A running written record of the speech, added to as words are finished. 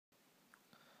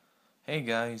Hey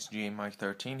guys,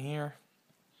 Mike13 here.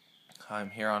 I'm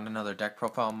here on another deck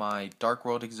profile, my Dark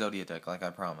World Exodia deck, like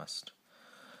I promised.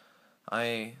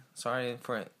 Sorry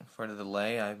for the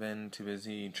delay. I've been too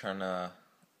busy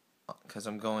cause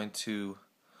I'm going to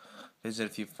visit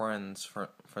a few friends for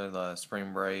the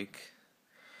spring break,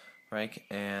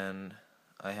 and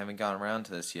I haven't gotten around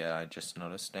to this yet. I just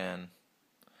noticed, and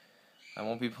I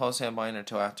won't be posting a binder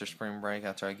until after spring break.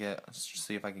 After I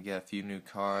see if I can get a few new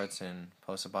cards and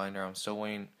post a binder. I'm still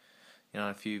waiting,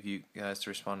 a few of you guys to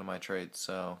respond to my trades.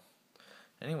 So,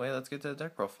 anyway, let's get to the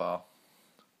deck profile.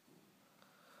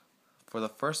 For the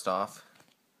first off,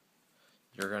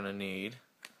 you're gonna need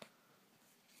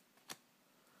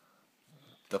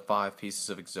the 5 pieces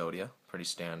of Exodia. Pretty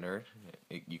standard.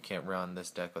 You can't run this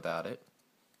deck without it.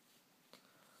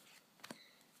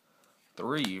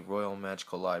 3 Royal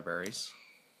Magical Libraries.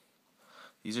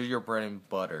 These are your bread and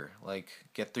butter. Like,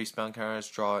 get 3 spell counters,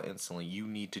 draw it instantly. You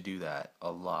need to do that a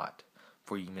lot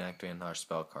before you can activate another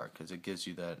spell card, because it gives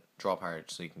you that draw power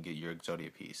so you can get your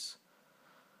Exodia piece.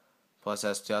 Plus,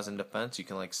 has 2000 defense. You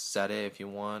can set it if you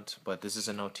want, but this is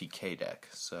an OTK deck,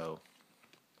 so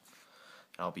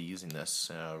I'll be using this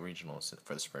regionals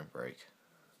for the spring break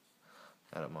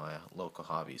out of my local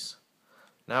hobbies.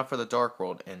 Now for the Dark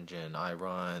World engine, I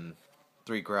run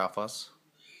 3 Graphas.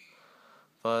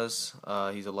 Fuzz,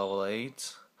 he's a level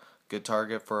 8. Good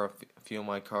target for a few of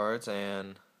my cards,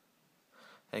 and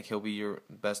heck, he'll be your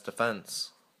best defense.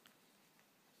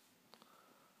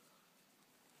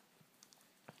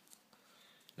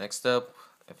 Next up,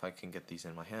 if I can get these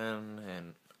in my hand,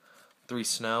 and 3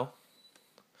 Snow.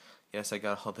 Yes, I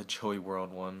got all the Joey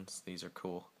World ones. These are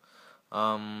cool.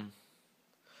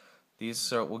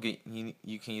 These will get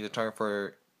you can either target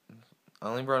for. I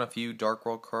only run a few Dark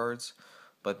World cards,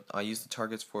 but I use the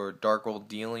targets for Dark World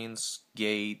dealings,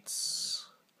 gates,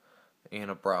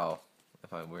 and a brow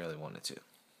if I really wanted to.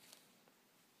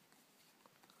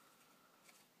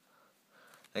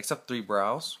 Next up, 3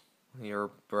 brows.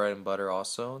 Your bread and butter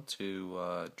also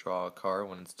to draw a card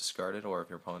when it's discarded or if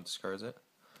your opponent discards it.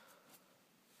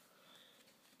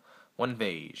 1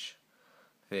 Vage.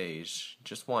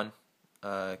 Just 1.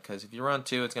 Because if you run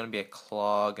 2, it's going to be a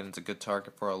clog, and it's a good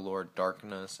target for a Lord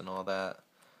Darkness and all that.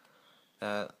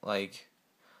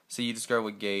 See, you discard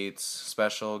with gates,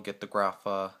 special, get the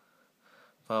Grapha.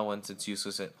 But once it's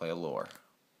useless, play a lore.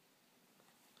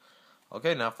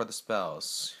 Okay, now for the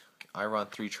spells. I run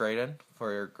 3 trade-in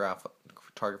for your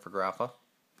target for Grapha.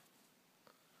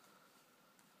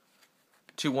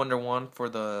 2 Wonder 1 for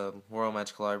the Royal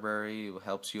Magical Library. It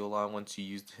helps you a lot. Once you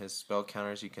use his spell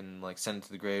counters, you can send it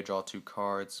to the grave, draw 2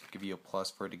 cards, give you a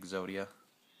plus for Exodia.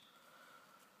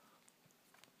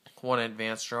 1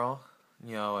 Advanced Draw.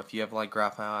 If you have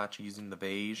Grapha after using the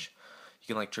Beige,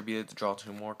 you can tribute it to draw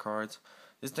 2 more cards.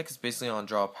 This deck is basically on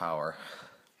draw power.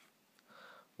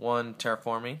 1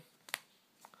 Terraforming,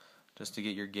 just to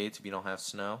get your gates if you don't have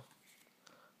snow.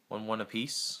 1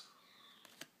 apiece.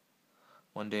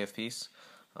 1 Day of Peace.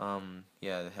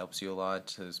 Yeah, it helps you a lot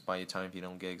to buy you time if you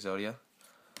don't get Exodia.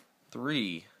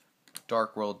 3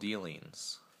 Dark World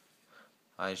Dealings.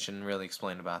 I shouldn't really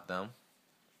explain about them.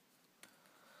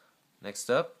 Next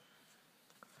up,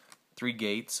 3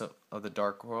 Gates of the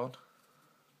Dark World.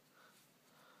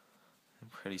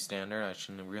 Pretty standard. I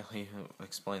shouldn't really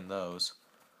explain those.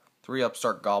 3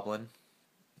 Upstart Goblin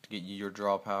to get you your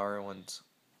draw power.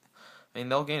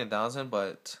 They'll gain 1,000,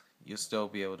 but you'll still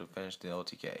be able to finish the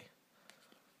OTK.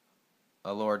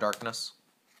 A Lower Darkness.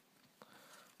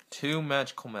 2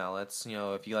 Magical Mallets.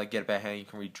 If you get a bad hand, you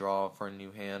can redraw for a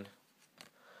new hand.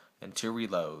 And 2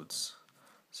 Reloads.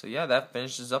 So yeah, that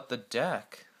finishes up the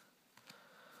deck.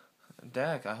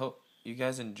 I hope you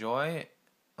guys enjoy.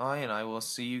 And I will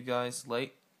see you guys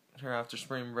later after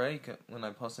spring break when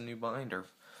I post a new binder.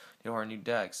 Our new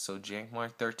decks. So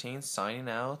Mike13 signing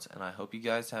out, and I hope you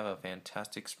guys have a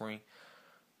fantastic spring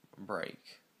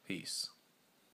break. Peace.